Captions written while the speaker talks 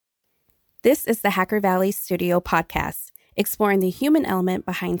This is the Hacker Valley Studio podcast, exploring the human element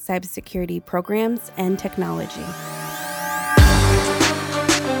behind cybersecurity programs and technology.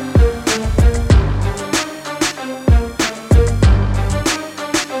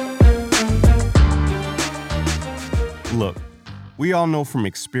 Look, we all know from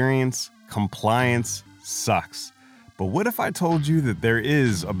experience, compliance sucks. But what if I told you that there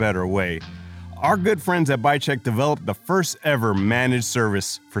is a better way? Our good friends at ByCheck developed the first ever managed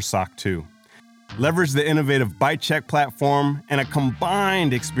service for SOC 2. Leverage the innovative ByCheck platform and a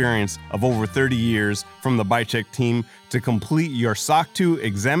combined experience of over 30 years from the ByCheck team to complete your SOC 2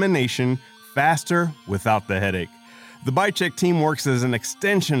 examination faster without the headache. The ByCheck team works as an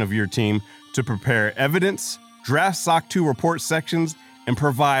extension of your team to prepare evidence, draft SOC 2 report sections, and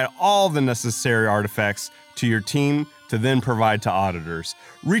provide all the necessary artifacts to your team to then provide to auditors.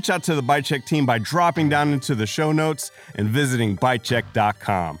 Reach out to the ByCheck team by dropping down into the show notes and visiting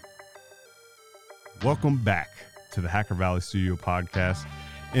bycheck.com. Welcome back to the Hacker Valley Studio podcast.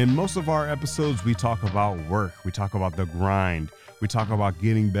 In most of our episodes, we talk about work. We talk about the grind. We talk about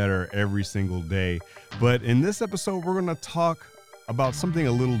getting better every single day. But in this episode, we're going to talk about something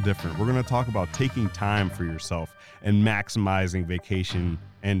a little different. We're going to talk about taking time for yourself and maximizing vacation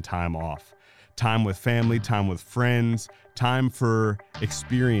and time off. Time with family, time with friends, time for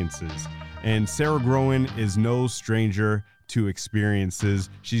experiences. And Sarah Groen is no stranger to experiences.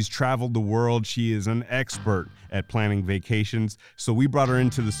 She's traveled the world. She is an expert at planning vacations. So we brought her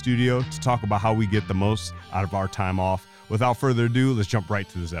into the studio to talk about how we get the most out of our time off. Without further ado, let's jump right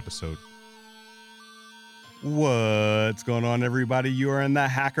to this episode. What's going on, everybody? You are in the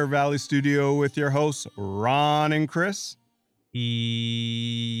Hacker Valley studio with your hosts, Ron and Chris.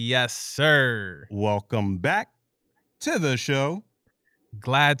 Yes, sir. Welcome back to the show.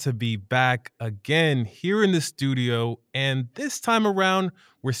 Glad to be back again here in the studio. And this time around,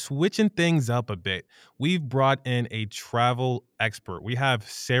 we're switching things up a bit. We've brought in a travel expert. We have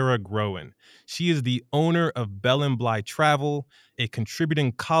Sarah Groen. She is the owner of Bell & Bly Travel, a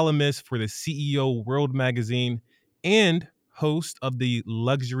contributing columnist for the CEO World magazine, and host of the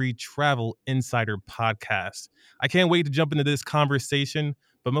Luxury Travel Insider podcast. I can't wait to jump into this conversation,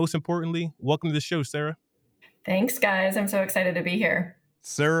 but most importantly, welcome to the show, Sarah. Thanks, guys. I'm so excited to be here.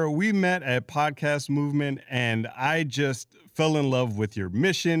 Sarah, we met at Podcast Movement, and I just fell in love with your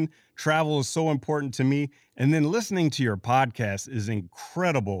mission. Travel is so important to me. And then listening to your podcast is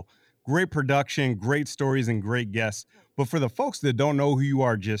incredible. Great production, great stories, and great guests. But for the folks that don't know who you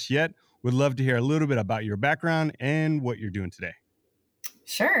are just yet, would love to hear a little bit about your background and what you're doing today.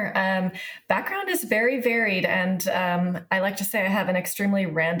 Sure. Background is very varied, and I like to say I have an extremely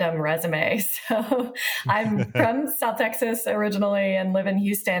random resume. So I'm from South Texas originally and live in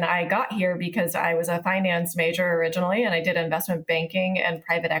Houston. I got here because I was a finance major originally, and I did investment banking and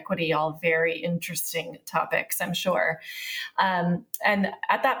private equity, all very interesting topics, I'm sure. And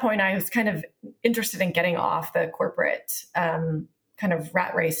at that point, I was kind of interested in getting off the corporate kind of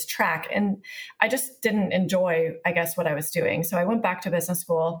rat race track. And I just didn't enjoy, I guess, what I was doing. So I went back to business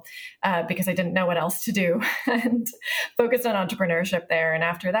school because I didn't know what else to do and focused on entrepreneurship there. And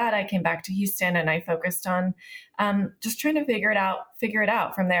after that, I came back to Houston and I focused on just trying to figure it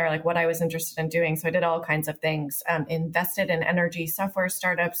out from there, like what I was interested in doing. So I did all kinds of things, invested in energy software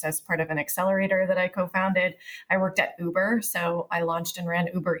startups as part of an accelerator that I co-founded. I worked at Uber. So I launched and ran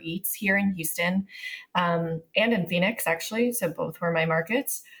Uber Eats here in Houston and in Phoenix, actually. So both were my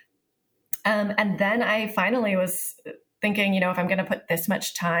markets. And then I finally was thinking, if I'm going to put this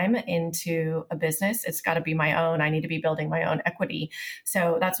much time into a business, it's got to be my own. I need to be building my own equity.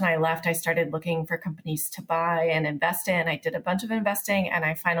 So that's when I left. I started looking for companies to buy and invest in. I did a bunch of investing, and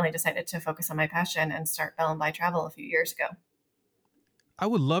I finally decided to focus on my passion and start Bell & Bly Travel a few years ago. I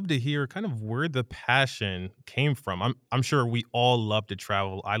would love to hear kind of where the passion came from. I'm sure we all love to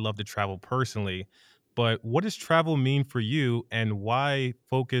travel. I love to travel personally. But what does travel mean for you, and why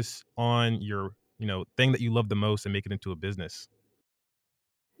focus on your thing that you love the most and make it into a business?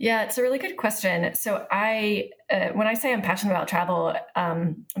 Yeah, it's a really good question. So when I say I'm passionate about travel,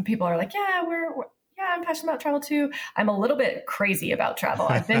 and people are like, yeah, I'm passionate about travel too. I'm a little bit crazy about travel.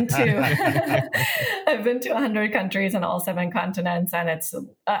 I've been to 100 countries on all 7 continents, and it's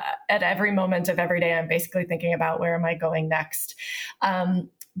at every moment of every day, I'm basically thinking about where am I going next.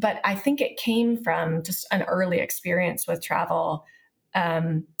 But I think it came from just an early experience with travel.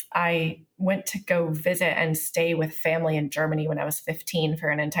 I went to go visit and stay with family in Germany when I was 15 for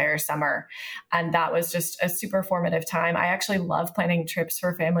an entire summer. And that was just a super formative time. I actually love planning trips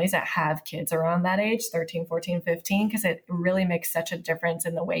for families that have kids around that age, 13, 14, 15, because it really makes such a difference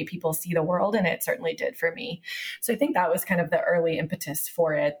in the way people see the world. And it certainly did for me. So I think that was kind of the early impetus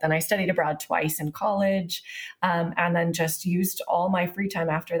for it. Then I studied abroad twice in college, and then just used all my free time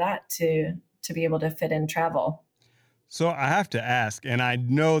after that to be able to fit in travel. So I have to ask, and I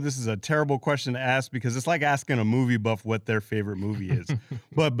know this is a terrible question to ask because it's like asking a movie buff what their favorite movie is.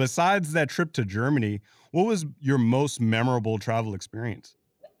 But besides that trip to Germany, what was your most memorable travel experience?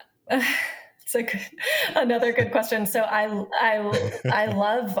 It's another good question. So I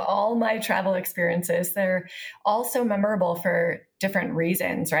love all my travel experiences. They're all so memorable for different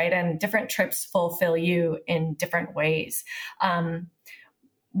reasons, right? And different trips fulfill you in different ways.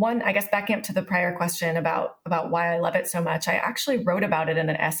 One, I guess backing up to the prior question about why I love it so much, I actually wrote about it in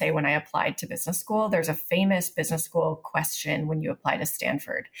an essay when I applied to business school. There's a famous business school question when you apply to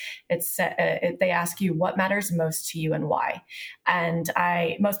Stanford. They ask you what matters most to you and why. And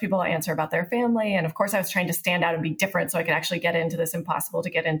most people answer about their family. And of course, I was trying to stand out and be different so I could actually get into this impossible to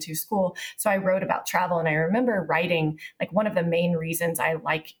get into school. So I wrote about travel. And I remember writing, like, one of the main reasons I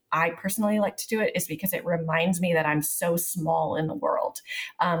personally like to do it is because it reminds me that I'm so small in the world,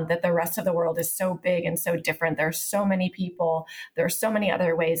 that the rest of the world is so big and so different. There are so many people. There are so many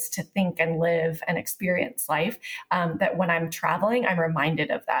other ways to think and live and experience life, that when I'm traveling, I'm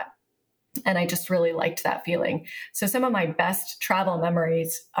reminded of that. And I just really liked that feeling. So some of my best travel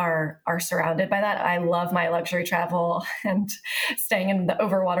memories are surrounded by that. I love my luxury travel and staying in the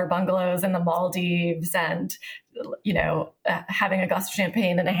overwater bungalows in the Maldives and, having a glass of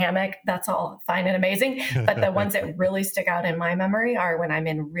champagne in a hammock. That's all fine and amazing. But the ones that really stick out in my memory are when I'm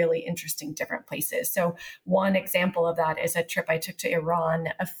in really interesting different places. So one example of that is a trip I took to Iran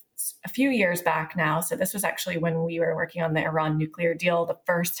a few years back now. So this was actually when we were working on the Iran nuclear deal the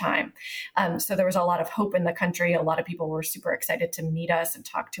first time. So there was a lot of hope in the country. A lot of people were super excited to meet us and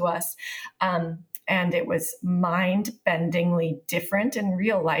talk to us. And it was mind-bendingly different in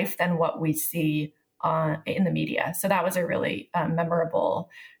real life than what we see in the media. So that was a really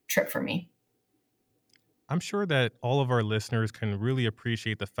memorable trip for me. I'm sure that all of our listeners can really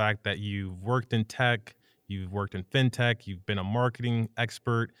appreciate the fact that you've worked in tech, you've worked in fintech, you've been a marketing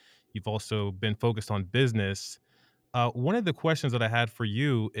expert, you've also been focused on business. One of the questions that I had for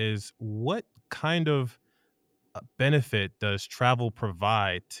you is, what kind of benefit does travel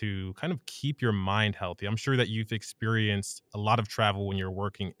provide to kind of keep your mind healthy? I'm sure that you've experienced a lot of travel when you're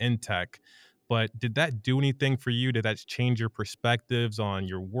working in tech, but did that do anything for you? Did that change your perspectives on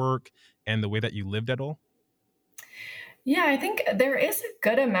your work and the way that you lived at all? Yeah, I think there is a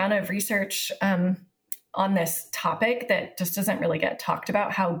good amount of research on this topic that just doesn't really get talked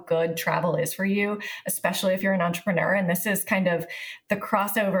about, how good travel is for you, especially if you're an entrepreneur. And this is kind of the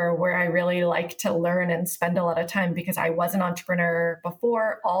crossover where I really like to learn and spend a lot of time, because I was an entrepreneur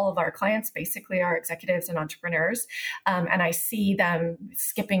before. All of our clients basically are executives and entrepreneurs. And I see them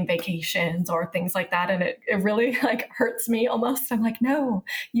skipping vacations or things like that. And it really hurts me almost. I'm like, no,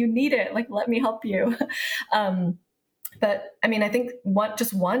 you need it. Let me help you. But I mean, I think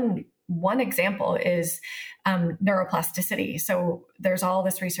one example is neuroplasticity. So there's all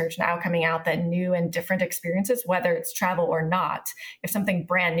this research now coming out that new and different experiences, whether it's travel or not, if something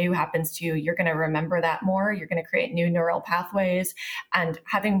brand new happens to you, you're going to remember that more. You're going to create new neural pathways, and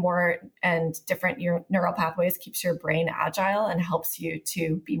having more and different neural pathways keeps your brain agile and helps you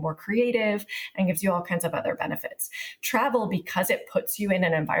to be more creative and gives you all kinds of other benefits. Travel, because it puts you in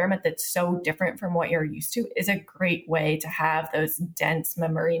an environment that's so different from what you're used to, is a great way to have those dense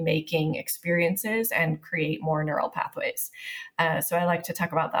memory making experiences and create more neural pathways. So I like to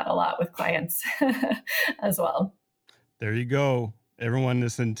talk about that a lot with clients as well. There you go. Everyone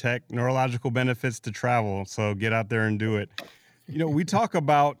that's in tech, neurological benefits to travel. So get out there and do it. We talk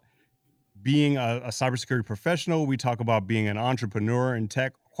about being a cybersecurity professional. We talk about being an entrepreneur in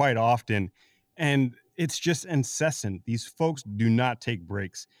tech quite often. And it's just incessant. These folks do not take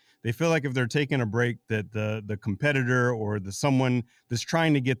breaks. They feel like if they're taking a break, that the competitor or someone that's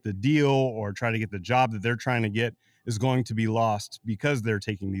trying to get the deal or try to get the job that they're trying to get is going to be lost because they're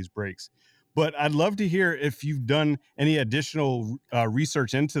taking these breaks. But I'd love to hear if you've done any additional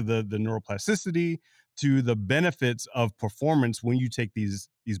research into the neuroplasticity, to the benefits of performance when you take these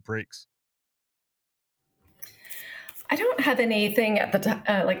breaks. I don't have anything at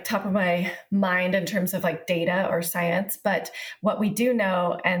the top of my mind in terms of data or science, but what we do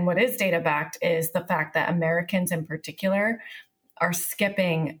know and what is data backed is the fact that Americans in particular are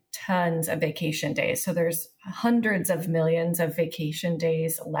skipping tons of vacation days. So there's hundreds of millions of vacation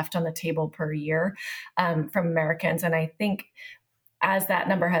days left on the table per year from Americans. And I think as that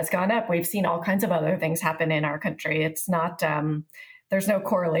number has gone up, we've seen all kinds of other things happen in our country. It's not, there's no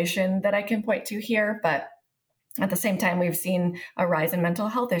correlation that I can point to here, but at the same time, we've seen a rise in mental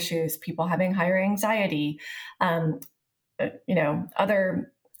health issues, people having higher anxiety,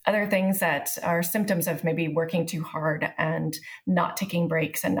 other things that are symptoms of maybe working too hard and not taking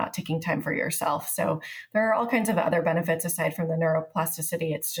breaks and not taking time for yourself. So there are all kinds of other benefits aside from the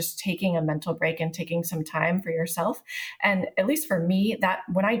neuroplasticity. It's just taking a mental break and taking some time for yourself. And at least for me, that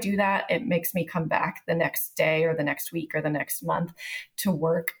when I do that, it makes me come back the next day or the next week or the next month to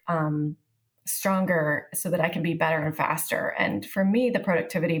work stronger so that I can be better and faster. And for me, the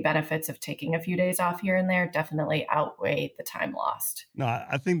productivity benefits of taking a few days off here and there definitely outweigh the time lost. No,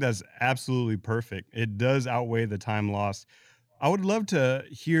 I think that's absolutely perfect. It does outweigh the time lost. I would love to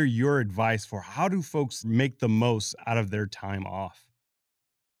hear your advice for how do folks make the most out of their time off?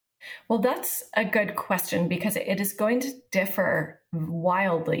 Well, that's a good question because it is going to differ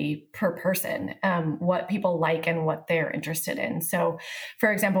wildly per person, what people like and what they're interested in. So,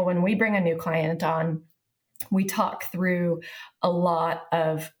 for example, when we bring a new client on, we talk through a lot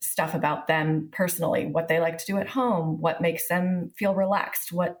of stuff about them personally, what they like to do at home, what makes them feel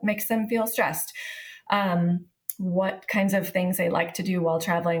relaxed, what makes them feel stressed, what kinds of things they like to do while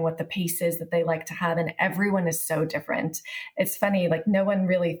traveling, what the pace is that they like to have. And everyone is so different. It's funny, like no one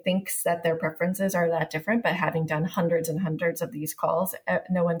really thinks that their preferences are that different, but having done hundreds and hundreds of these calls,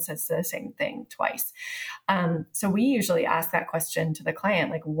 no one says the same thing twice. So we usually ask that question to the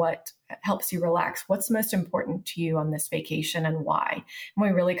client, like what helps you relax? What's most important to you on this vacation and why? And we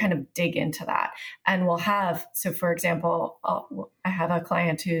really kind of dig into that. And we'll have, so for example, I have a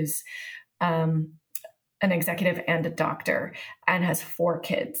client who's, an executive and a doctor and has 4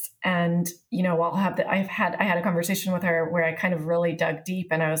 kids. And, I had a conversation with her where I kind of really dug deep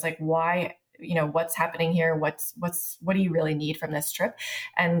and I was like, why, what's happening here? What do you really need from this trip?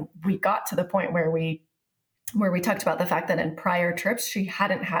 And we got to the point where we talked about the fact that in prior trips, she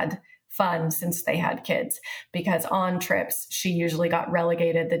hadn't had fun since they had kids, because on trips, she usually got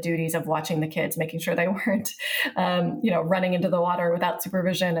relegated the duties of watching the kids, making sure they weren't, running into the water without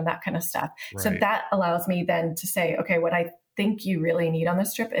supervision and that kind of stuff. Right. So that allows me then to say, okay, what I think you really need on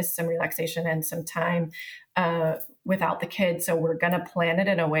this trip is some relaxation and some time without the kids. So we're going to plan it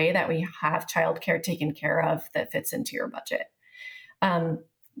in a way that we have childcare taken care of that fits into your budget.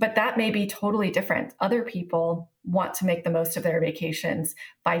 But that may be totally different. Other people want to make the most of their vacations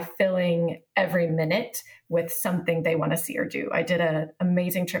by filling every minute with something they want to see or do. I did an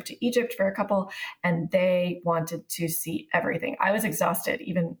amazing trip to Egypt for a couple, and they wanted to see everything. I was exhausted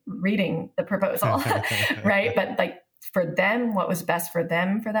even reading the proposal, right? But like for them, what was best for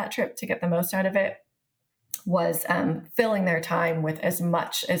them for that trip to get the most out of it was filling their time with as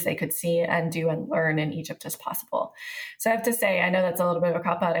much as they could see and do and learn in Egypt as possible. So I have to say, I know that's a little bit of a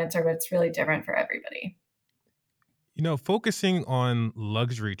cop-out answer, but it's really different for everybody. Focusing on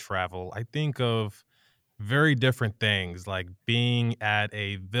luxury travel, I think of very different things like being at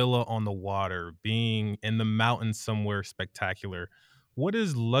a villa on the water, being in the mountains somewhere spectacular. What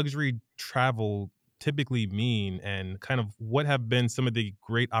does luxury travel typically mean, and kind of what have been some of the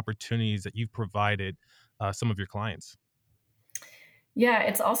great opportunities that you've provided some of your clients? Yeah,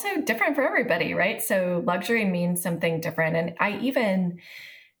 it's also different for everybody, right? So luxury means something different. And I even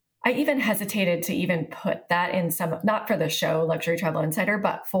hesitated to even put that in some, not for the show Luxury Travel Insider,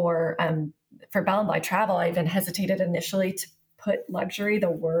 but for Belle and Bly Travel, I even hesitated initially to put luxury, the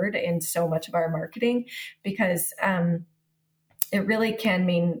word, in so much of our marketing, because it really can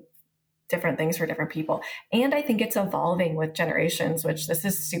mean different things for different people. And I think it's evolving with generations, which this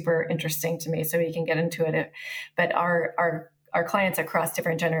is super interesting to me. So we can get into it. But our clients across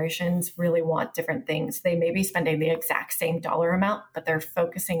different generations really want different things. They may be spending the exact same dollar amount, but they're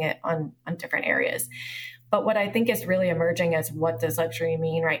focusing it on different areas. But what I think is really emerging as what does luxury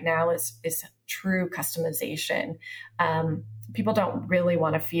mean right now is true customization. People don't really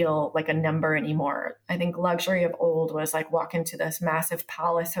want to feel like a number anymore. I think luxury of old was like walk into this massive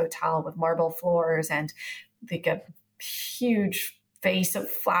palace hotel with marble floors and like a huge vase of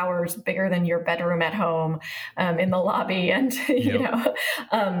flowers bigger than your bedroom at home in the lobby, and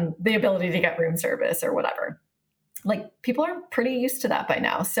the ability to get room service or whatever. Like people are pretty used to that by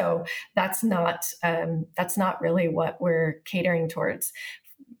now. So that's not really what we're catering towards.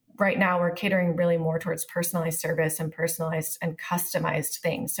 Right now, we're catering really more towards personalized service and personalized and customized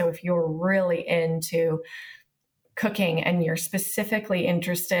things. So if you're really into cooking and you're specifically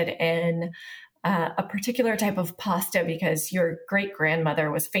interested in a particular type of pasta because your great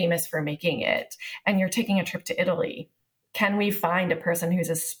grandmother was famous for making it, and you're taking a trip to Italy. Can we find a person who's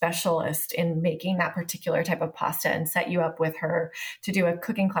a specialist in making that particular type of pasta and set you up with her to do a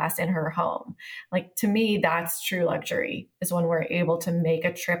cooking class in her home? Like, to me, that's true luxury, is when we're able to make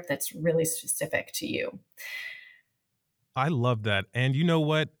a trip that's really specific to you. I love that. And you know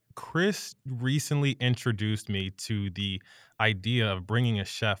what? Chris recently introduced me to the idea of bringing a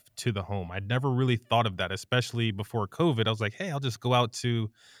chef to the home. I'd never really thought of that, especially before COVID. I was like, hey, I'll just go out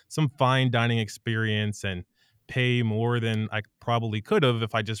to some fine dining experience and pay more than I probably could have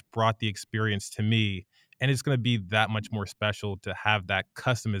if I just brought the experience to me. And it's going to be that much more special to have that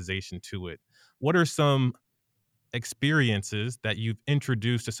customization to it. What are some experiences that you've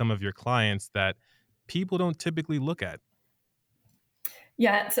introduced to some of your clients that people don't typically look at?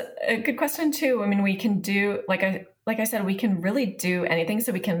 Yeah, it's a good question too. I mean, we can do, like I said, we can really do anything.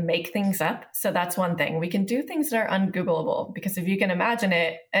 So we can make things up. So that's one thing. We can do things that are ungoogleable, because if you can imagine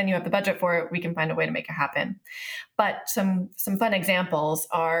it and you have the budget for it, we can find a way to make it happen. But some fun examples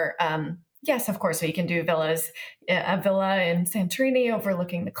are, yes, of course, we can do villas. A villa in Santorini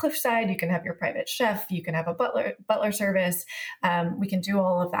overlooking the cliffside. You can have your private chef. You can have a butler service. We can do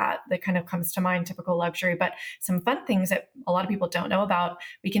all of that. That kind of comes to mind, typical luxury. But some fun things that a lot of people don't know about,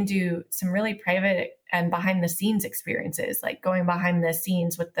 we can do some really private and behind the scenes experiences, like going behind the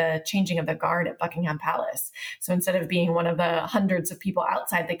scenes with the changing of the guard at Buckingham Palace. So instead of being one of the hundreds of people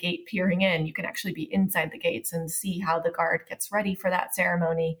outside the gate peering in, you can actually be inside the gates and see how the guard gets ready for that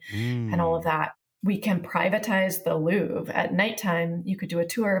ceremony and all of that. We can privatize the Louvre. At nighttime, you could do a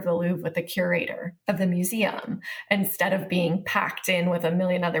tour of the Louvre with the curator of the museum instead of being packed in with a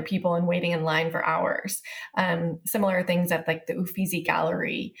million other people and waiting in line for hours. Similar things at like the Uffizi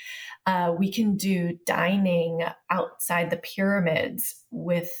Gallery. We can do dining outside the pyramids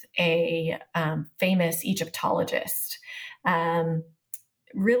with a famous Egyptologist.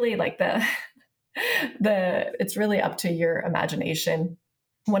 Really, like it's really up to your imagination.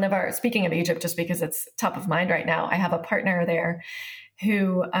 Speaking of Egypt, just because it's top of mind right now, I have a partner there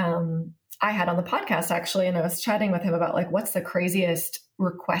who I had on the podcast actually, and I was chatting with him about like, what's the craziest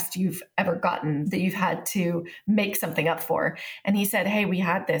request you've ever gotten that you've had to make something up for? And he said, hey, we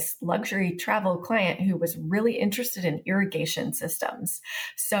had this luxury travel client who was really interested in irrigation systems.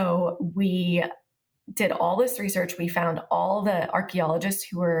 So we did all this research. We found all the archaeologists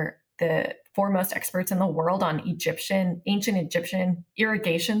who were the foremost experts in the world on ancient Egyptian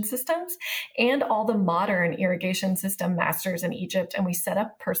irrigation systems and all the modern irrigation system masters in Egypt. And we set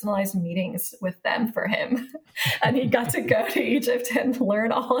up personalized meetings with them for him. And he got to go to Egypt and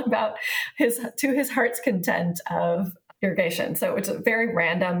learn all about to his heart's content of irrigation. So it's a very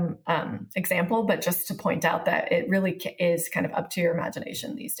random example, but just to point out that it really is kind of up to your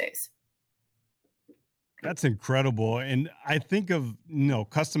imagination these days. That's incredible. And I think of,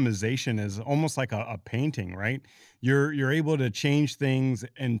 customization as almost like a painting, right? You're able to change things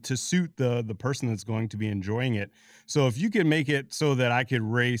and to suit the person that's going to be enjoying it. So if you could make it so that I could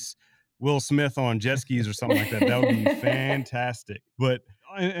race Will Smith on jet skis or something like that would be fantastic. But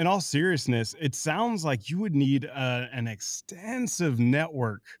in all seriousness, it sounds like you would need an extensive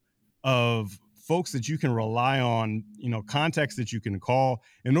network of folks that you can rely on, contacts that you can call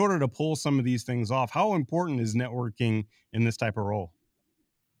in order to pull some of these things off. How important is networking in this type of role?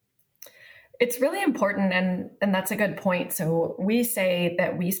 It's really important. And that's a good point. So we say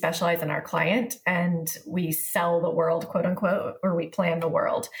that we specialize in our client and we sell the world, quote unquote, or we plan the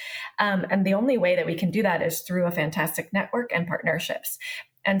world. And the only way that we can do that is through a fantastic network and partnerships.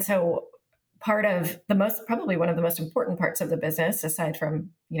 And so probably one of the most important parts of the business, aside from,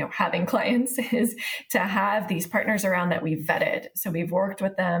 having clients, is to have these partners around that we've vetted. So we've worked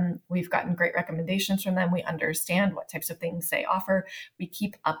with them. We've gotten great recommendations from them. We understand what types of things they offer. We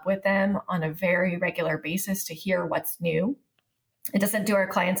keep up with them on a very regular basis to hear what's new. It doesn't do our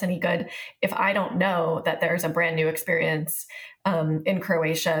clients any good if I don't know that there's a brand new experience in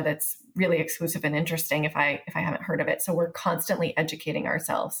Croatia that's really exclusive and interesting if I haven't heard of it. So we're constantly educating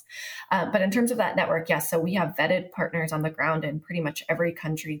ourselves. But in terms of that network, yes. So we have vetted partners on the ground in pretty much every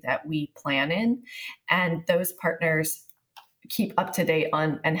country that we plan in. And those partners keep up to date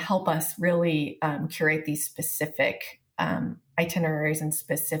on and help us really curate these specific itineraries and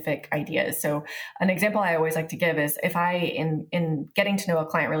specific ideas. So an example I always like to give is if I, in getting to know a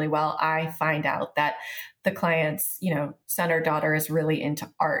client really well, I find out that the client's, son or daughter is really into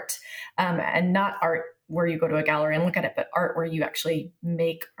art, and not art, where you go to a gallery and look at it, but art where you actually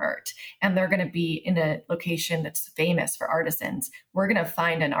make art. And they're going to be in a location that's famous for artisans. We're going to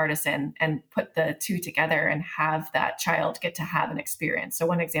find an artisan and put the two together and have that child get to have an experience. So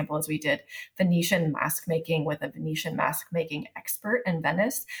one example is we did Venetian mask making with a Venetian mask making expert in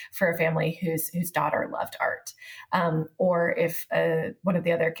Venice for a family whose daughter loved art. Or if one of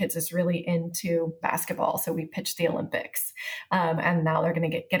the other kids is really into basketball, so we pitched the Olympics, and now they're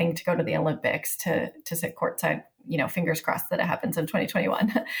getting to go to the Olympics to sit courtside. Fingers crossed that it happens in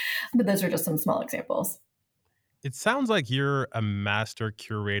 2021. But those are just some small examples. It sounds like you're a master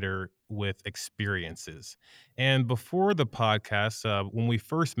curator with experiences. And before the podcast, when we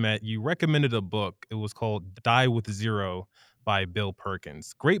first met, you recommended a book. It was called Die with Zero by Bill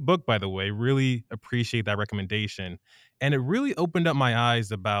Perkins. Great book, by the way. Really appreciate that recommendation. And it really opened up my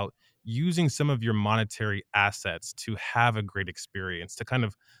eyes about using some of your monetary assets to have a great experience, to kind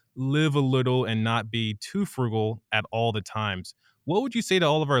of live a little and not be too frugal at all the times. What would you say to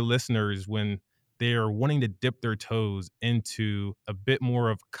all of our listeners when they're wanting to dip their toes into a bit more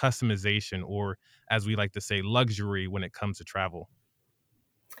of customization, or as we like to say, luxury when it comes to travel?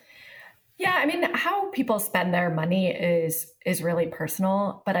 Yeah, I mean, how people spend their money is really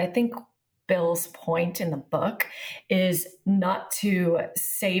personal, but I think Bill's point in the book is not to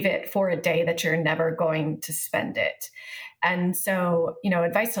save it for a day that you're never going to spend it. And so,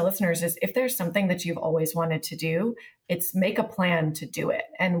 advice to listeners is if there's something that you've always wanted to do, it's make a plan to do it.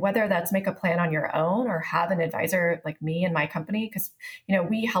 And whether that's make a plan on your own or have an advisor like me and my company, because,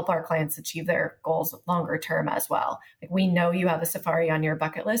 we help our clients achieve their goals longer term as well. Like we know you have a safari on your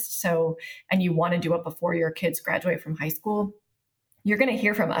bucket list, and you want to do it before your kids graduate from high school. You're going to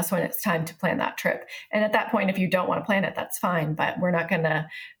hear from us when it's time to plan that trip. And at that point, if you don't want to plan it, that's fine, but we're not going to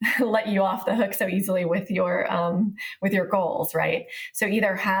let you off the hook so easily with your goals, right? So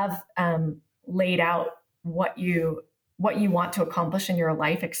either have laid out what you want to accomplish in your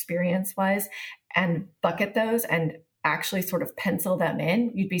life experience wise and bucket those and actually sort of pencil them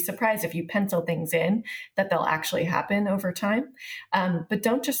in. You'd be surprised if you pencil things in that they'll actually happen over time. But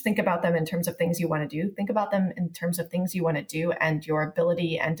don't just think about them in terms of things you want to do. Think about them in terms of things you want to do and your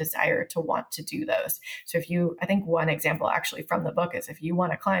ability and desire to want to do those. So I think one example actually from the book is if you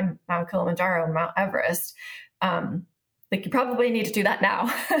want to climb Mount Kilimanjaro and Mount Everest, you probably need to do that now,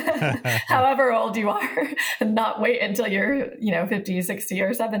 however old you are, and not wait until you're, 50, 60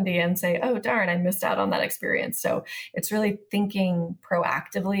 or 70 and say, oh, darn, I missed out on that experience. So it's really thinking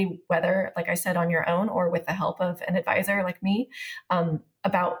proactively, whether, like I said, on your own or with the help of an advisor like me,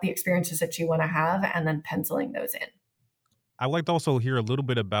 about the experiences that you want to have and then penciling those in. I'd like to also hear a little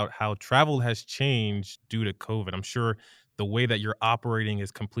bit about how travel has changed due to COVID. I'm sure the way that you're operating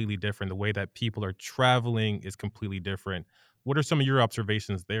is completely different. The way that people are traveling is completely different. What are some of your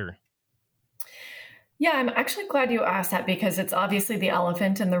observations there? Yeah, I'm actually glad you asked that because it's obviously the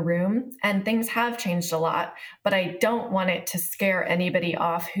elephant in the room and things have changed a lot, but I don't want it to scare anybody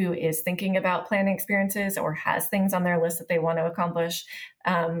off who is thinking about planning experiences or has things on their list that they want to accomplish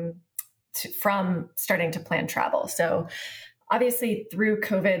from starting to plan travel. So obviously, through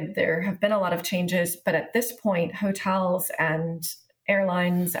COVID, there have been a lot of changes, but at this point, hotels and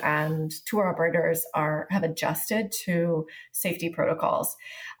airlines and tour operators have adjusted to safety protocols.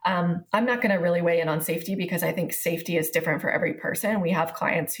 I'm not going to really weigh in on safety because I think safety is different for every person. We have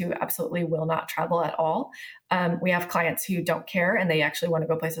clients who absolutely will not travel at all. We have clients who don't care and they actually want to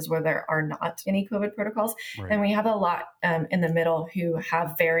go places where there are not any COVID protocols. Right. And we have a lot in the middle who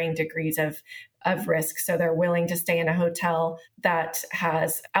have varying degrees of risk. So they're willing to stay in a hotel that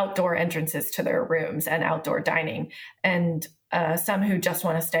has outdoor entrances to their rooms and outdoor dining. And some who just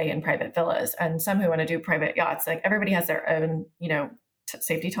want to stay in private villas and some who want to do private yachts. Like everybody has their own,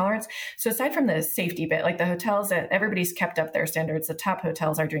 safety tolerance. So aside from the safety bit, like the hotels, everybody's kept up their standards. The top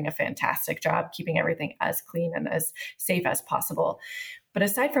hotels are doing a fantastic job keeping everything as clean and as safe as possible. But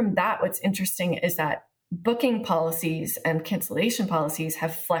aside from that, what's interesting is that booking policies and cancellation policies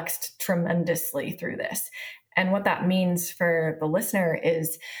have flexed tremendously through this. And what that means for the listener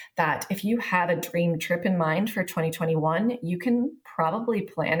is that if you have a dream trip in mind for 2021, you can probably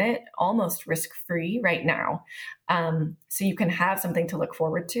plan it almost risk-free right now. So you can have something to look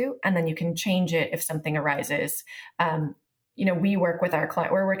forward to, and then you can change it if something arises. We work with our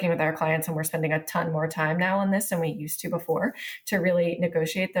client. We're working with our clients, and we're spending a ton more time now on this than we used to before to really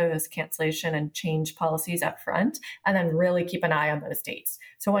negotiate those cancellation and change policies up front, and then really keep an eye on those dates.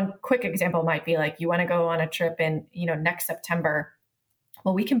 So one quick example might be like you want to go on a trip in, next September.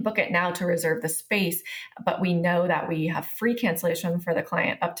 Well, we can book it now to reserve the space, but we know that we have free cancellation for the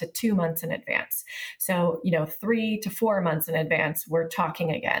client up to 2 months in advance. So, 3 to 4 months in advance, we're talking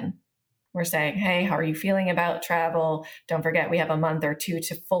again. We're saying, hey, how are you feeling about travel? Don't forget, we have a month or two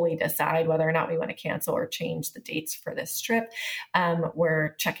to fully decide whether or not we want to cancel or change the dates for this trip.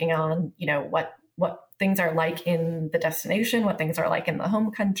 We're checking on, what things are like in the destination, what things are like in the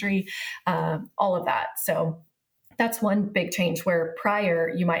home country, all of that. So that's one big change, where prior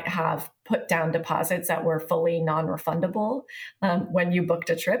you might have put down deposits that were fully non-refundable when you booked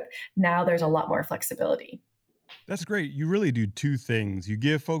a trip. Now there's a lot more flexibility. That's great. You really do two things. You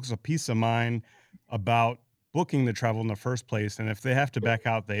give folks a peace of mind about booking the travel in the first place. And if they have to back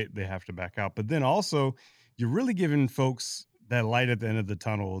out, they have to back out. But then also, you're really giving folks that light at the end of the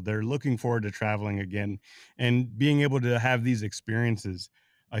tunnel. They're looking forward to traveling again and being able to have these experiences.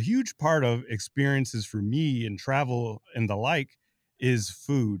 A huge part of experiences for me in travel and the like is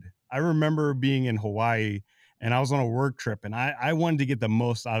food. I remember being in Hawaii and I was on a work trip, and I wanted to get the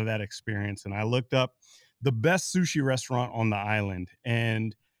most out of that experience. And I looked up the best sushi restaurant on the island,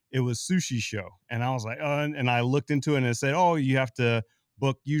 and it was Sushi Show. And I was like, oh, and I looked into it and it said, oh, you have to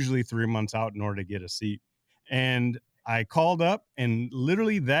book usually 3 months out in order to get a seat. And I called up, and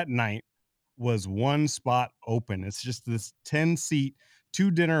literally that night was one spot open. It's just this 10-seat,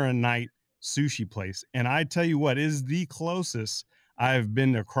 2 dinner a night sushi place. And I tell you what, is the closest I've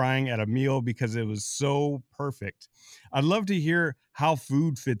been to crying at a meal because it was so perfect. I'd love to hear how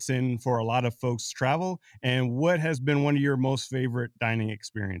food fits in for a lot of folks' travel, and what has been one of your most favorite dining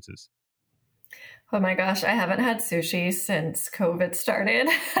experiences. Oh my gosh, I haven't had sushi since COVID started.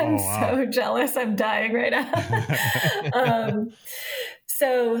 I'm so jealous. I'm dying right now.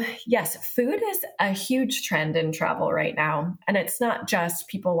 So yes, food is a huge trend in travel right now. And it's not just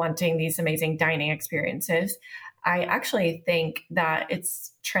people wanting these amazing dining experiences. I actually think that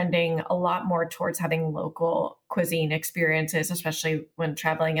it's trending a lot more towards having local cuisine experiences, especially when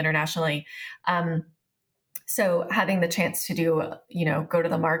traveling internationally. So having the chance to do, go to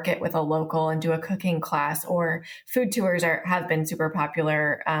the market with a local and do a cooking class, or food tours have been super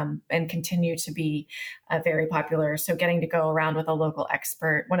popular and continue to be very popular. So getting to go around with a local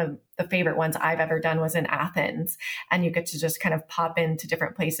expert, one of the favorite ones I've ever done was in Athens, and you get to just kind of pop into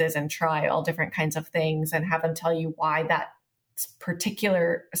different places and try all different kinds of things and have them tell you why that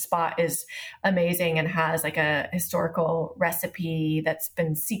particular spot is amazing and has like a historical recipe that's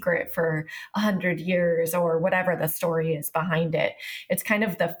been secret for 100 years or whatever the story is behind it. It's kind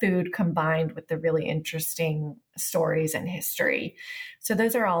of the food combined with the really interesting stories and history. So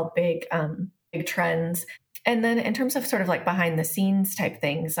those are all big trends. And then in terms of sort of like behind the scenes type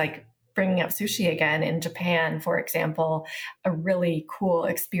things, like bringing up sushi again in Japan, for example, a really cool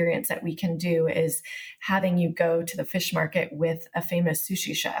experience that we can do is having you go to the fish market with a famous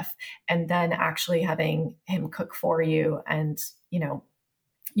sushi chef and then actually having him cook for you. And,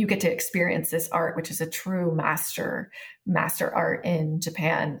 you get to experience this art, which is a true master art in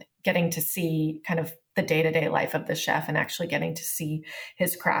Japan, getting to see kind of the day-to-day life of the chef and actually getting to see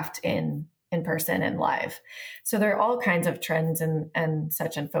his craft in person and live. So there are all kinds of trends and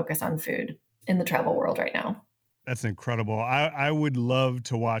such, and focus on food in the travel world right now. That's incredible. I would love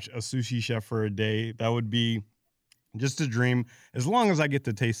to watch a sushi chef for a day. That would be just a dream, as long as I get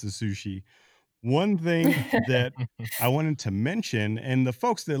to taste the sushi. One thing that I wanted to mention, and the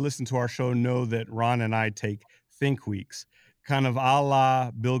folks that listen to our show know that Ron and I take Think Weeks, kind of a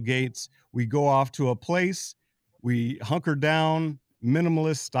la Bill Gates. We go off to a place, we hunker down,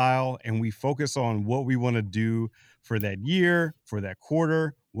 minimalist style, and we focus on what we want to do for that year, for that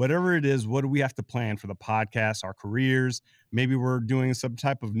quarter, whatever it is. What do we have to plan for the podcast, our careers? Maybe we're doing some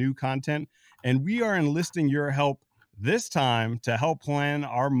type of new content, and we are enlisting your help this time to help plan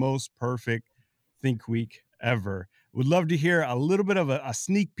our most perfect Think Week ever. Would love to hear a little bit of a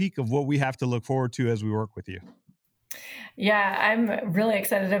sneak peek of what we have to look forward to as we work with you. Yeah, I'm really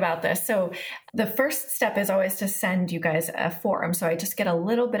excited about this. So the first step is always to send you guys a form. So I just get a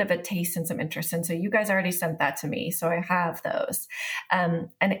little bit of a taste and some interest. And so you guys already sent that to me. So I have those.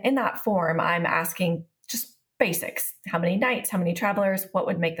 And in that form, I'm asking just basics. How many nights, how many travelers, what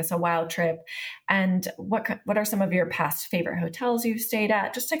would make this a wild trip? And what are some of your past favorite hotels you've stayed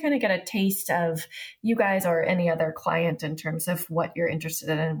at? Just to kind of get a taste of you guys or any other client in terms of what you're interested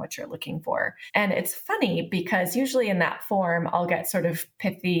in and what you're looking for. And it's funny because usually in that form, I'll get sort of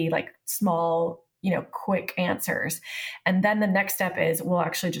pithy, like small, quick answers. And then the next step is we'll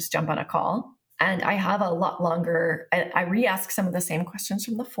actually just jump on a call. And I have a lot longer, I re-ask some of the same questions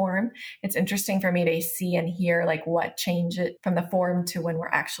from the form. It's interesting for me to see and hear like what changed it from the form to when we're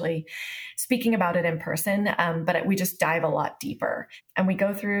actually speaking about it in person. But we just dive a lot deeper. And we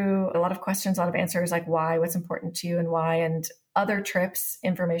go through a lot of questions, a lot of answers, like why, what's important to you and why, and other trips,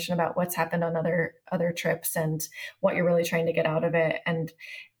 information about what's happened on other trips and what you're really trying to get out of it. And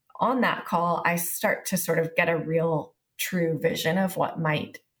on that call, I start to sort of get a real true vision of what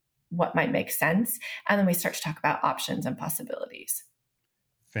might make sense. And then we start to talk about options and possibilities.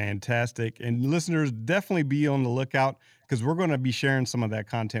 Fantastic. And listeners, definitely be on the lookout because we're going to be sharing some of that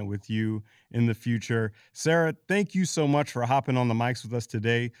content with you in the future. Sarah, thank you so much for hopping on the mics with us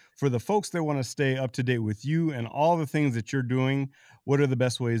today. For the folks that want to stay up to date with you and all the things that you're doing, what are the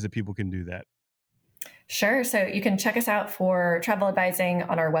best ways that people can do that? Sure. So you can check us out for travel advising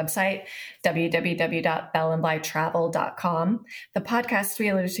on our website, www.bellandblytravel.com. The podcast we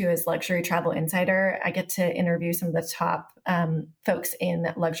alluded to is Luxury Travel Insider. I get to interview some of the top folks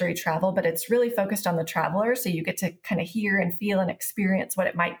in luxury travel, but it's really focused on the traveler. So you get to kind of hear and feel and experience what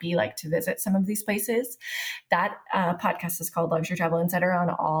it might be like to visit some of these places. That podcast is called Luxury Travel Insider on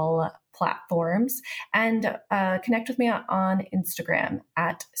all platforms. And connect with me on Instagram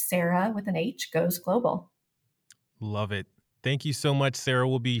at Sarah with an H goes global. Love it. Thank you so much, Sarah.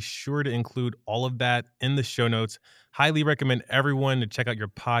 We'll be sure to include all of that in the show notes. Highly recommend everyone to check out your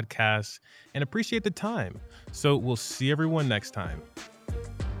podcast and appreciate the time. So we'll see everyone next time.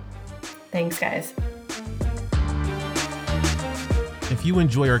 Thanks, guys. If you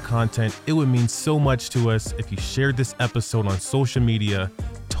enjoy our content, it would mean so much to us if you shared this episode on social media,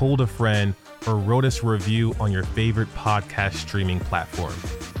 told a friend, or wrote us a review on your favorite podcast streaming platform.